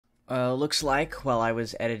Looks like while I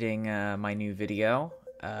was editing my new video,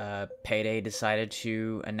 Payday decided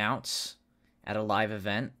to announce at a live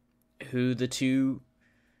event who the two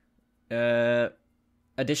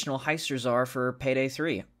additional heisters are for Payday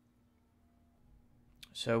 3.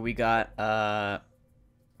 So we got a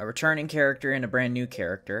returning character and a brand new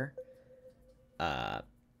character. The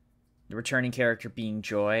returning character being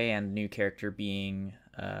Joy and the new character being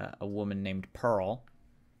a woman named Pearl.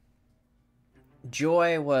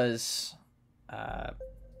 Joy was, a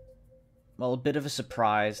bit of a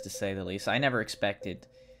surprise to say the least. I never expected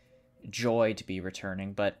Joy to be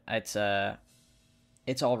returning, but it's all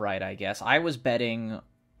right, I guess. I was betting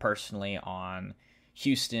personally on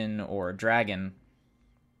Houston or Dragon,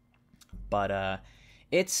 but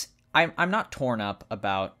I'm not torn up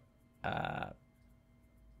about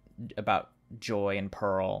Joy and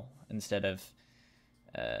Pearl instead of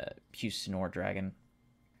Houston or Dragon.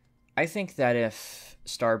 I think that if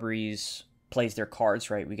Starbreeze plays their cards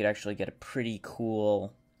right, we could actually get a pretty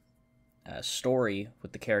cool story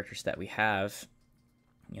with the characters that we have.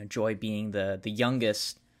 You know, Joy being the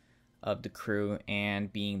youngest of the crew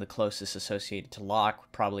and being the closest associated to Locke,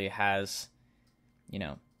 probably has,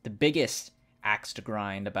 the biggest axe to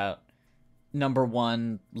grind about, number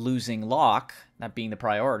one, losing Locke, that being the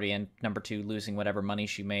priority, and number two, losing whatever money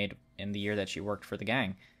she made in the year that she worked for the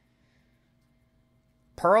gang.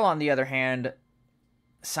 Pearl, on the other hand,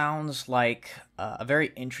 sounds like a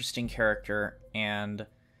very interesting character and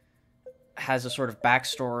has a sort of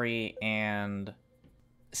backstory and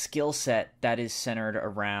skill set that is centered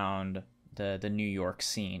around the New York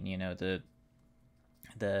scene. You know, the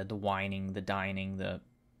whining, the dining, the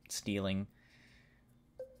stealing.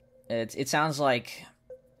 It sounds like,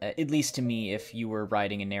 at least to me, if you were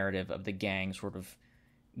writing a narrative of the gang sort of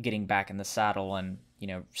getting back in the saddle and,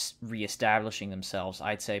 reestablishing themselves,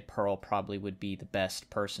 I'd say Pearl probably would be the best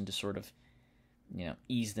person to sort of,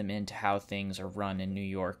 ease them into how things are run in New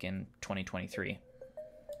York in 2023.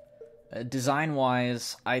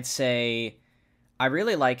 Design-wise, I'd say I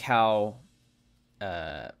really like Joy's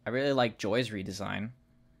redesign,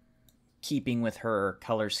 keeping with her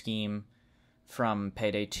color scheme from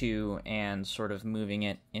Payday 2 and sort of moving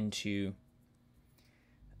it into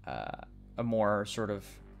a more sort of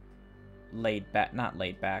not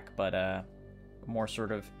laid back, but a more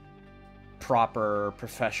sort of proper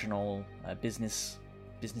professional business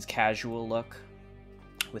casual look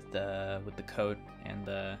with the coat and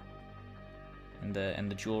the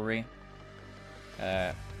jewelry.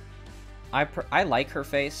 I like her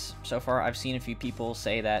face so far. I've seen a few people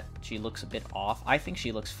say that she looks a bit off. I think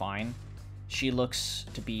she looks fine. She looks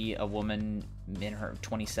to be a woman in her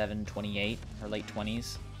 27, 28, her late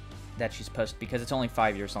 20s. That she's supposed to, because it's only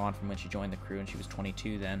 5 years on from when she joined the crew, and she was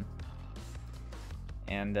 22 then.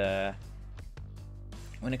 And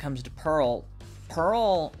when it comes to Pearl,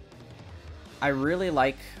 I really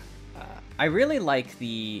like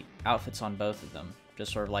the outfits on both of them.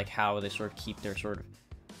 Just sort of like how they sort of keep their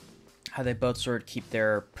how they both sort of keep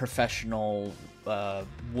their professional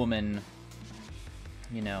woman,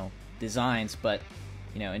 designs, but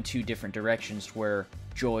in two different directions, where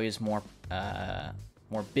Joy is more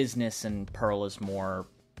business and Pearl is more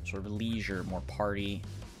sort of leisure, more party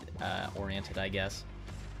oriented, I guess.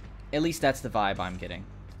 At least that's the vibe I'm getting.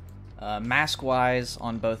 Mask wise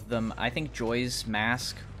on both of them, I think Joy's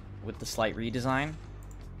mask with the slight redesign,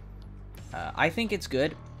 I think it's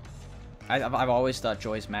good. I've always thought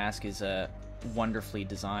Joy's mask is wonderfully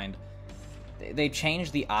designed. They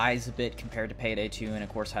changed the eyes a bit compared to Payday 2, and of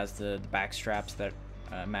course has the back straps that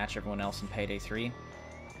match everyone else in Payday 3.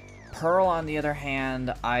 Pearl, on the other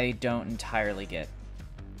hand, I don't entirely get.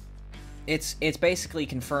 It's basically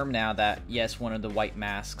confirmed now that, yes, one of the white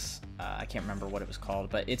masks, I can't remember what it was called,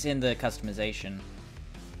 but it's in the customization.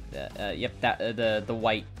 The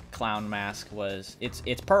white clown mask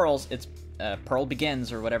it's Pearl's. It's Pearl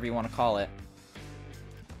Begins, or whatever you want to call it.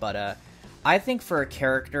 But I think for a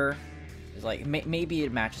character, like maybe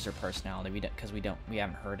it matches her personality. We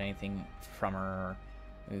haven't heard anything from her,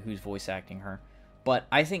 or who's voice acting her. But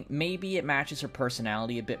I think maybe it matches her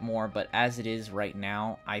personality a bit more. But as it is right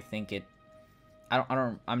now, I think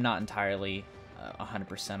I'm not entirely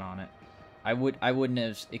 100% on it. I wouldn't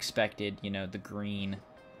have expected, the green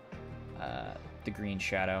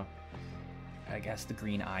shadow. I guess the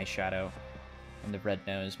green eyeshadow and the red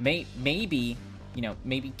nose. Maybe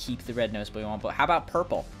keep the red nose, but we want. But how about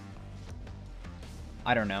purple?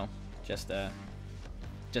 I don't know. Just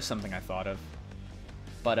something I thought of.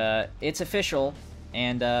 But it's official,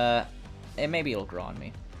 and maybe it'll grow on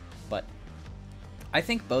me. But I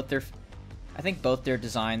think both their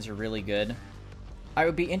designs are really good. I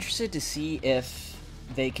would be interested to see if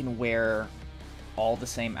they can wear all the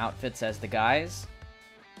same outfits as the guys.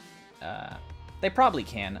 They probably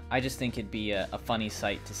can. I just think it'd be a funny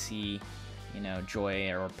sight to see, you know,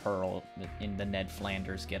 Joy or Pearl in the Ned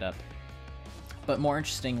Flanders getup. But more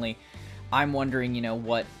interestingly, I'm wondering, you know,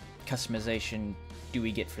 what customization do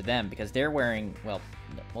we get for them? Because they're wearing, well,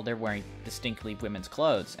 they're wearing distinctly women's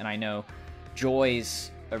clothes, and I know Joy's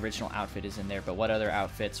original outfit is in there, but what other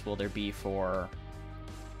outfits will there be for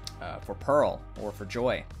Pearl or for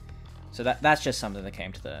Joy? So that's just something that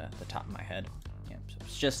came to the top of my head. Yeah, so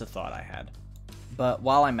it's just a thought I had. But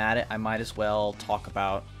while I'm at it, I might as well talk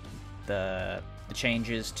about the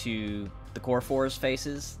changes to the Core 4's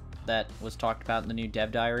faces that was talked about in the new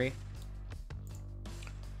dev diary.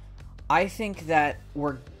 I think that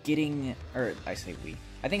we're getting, or I say we,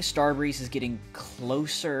 I think Starbreeze is getting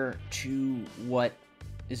closer to what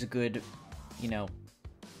is a good, you know,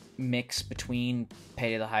 mix between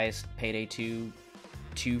Payday the Heist, Payday 2,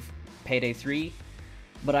 to Payday 3,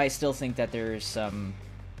 but I still think that there's some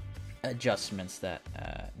adjustments that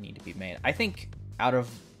need to be made. I think out of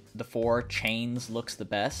the 4, Chains looks the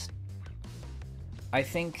best. I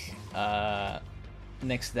think the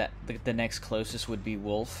next closest would be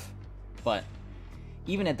Wolf, but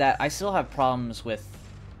even at that, I still have problems with.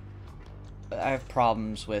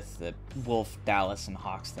 Wolf, Dallas, and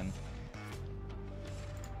Hoxton.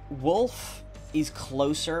 Wolf is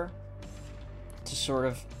closer to sort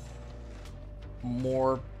of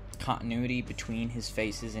more continuity between his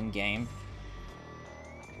faces in game.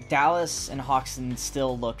 Dallas and Hoxton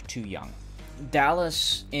still look too young.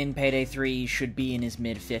 Dallas in Payday 3 should be in his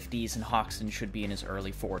mid-50s and Hoxton should be in his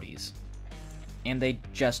early 40s. And they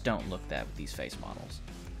just don't look that with these face models.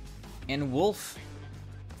 And Wolf,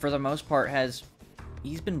 for the most part,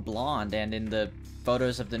 he's been blonde, and in the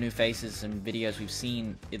photos of the new faces and videos we've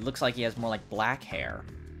seen, it looks like he has more like black hair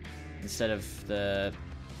instead of the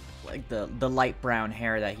light brown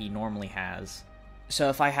hair that he normally has. So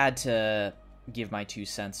if I had to give my 2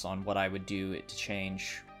 cents on what I would do to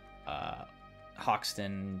change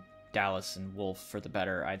Hoxton, Dallas, and Wolf for the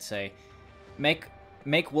better, I'd say make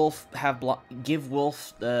Wolf give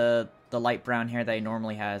Wolf the light brown hair that he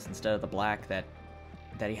normally has instead of the black that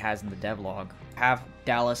he has in the devlog. Have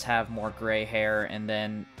Dallas have more gray hair, and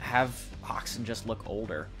then have Hoxton just look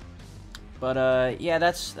older. But yeah,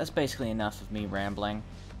 that's basically enough of me rambling.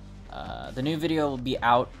 The new video will be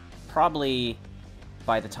out probably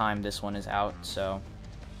by the time this one is out, so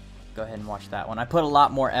go ahead and watch that one. I put a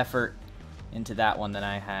lot more effort into that one than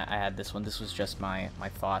I had this one. This was just my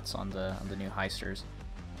thoughts on the new Heisters.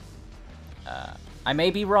 I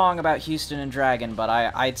may be wrong about Houston and Dragon, but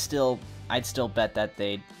I'd still bet that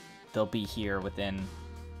they'll be here within,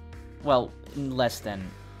 well, in less than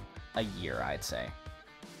a year, I'd say.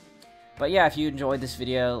 But yeah, if you enjoyed this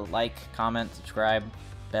video, like, comment, subscribe,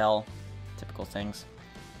 bell, typical things.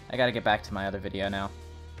 I gotta get back to my other video now.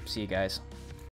 See you guys.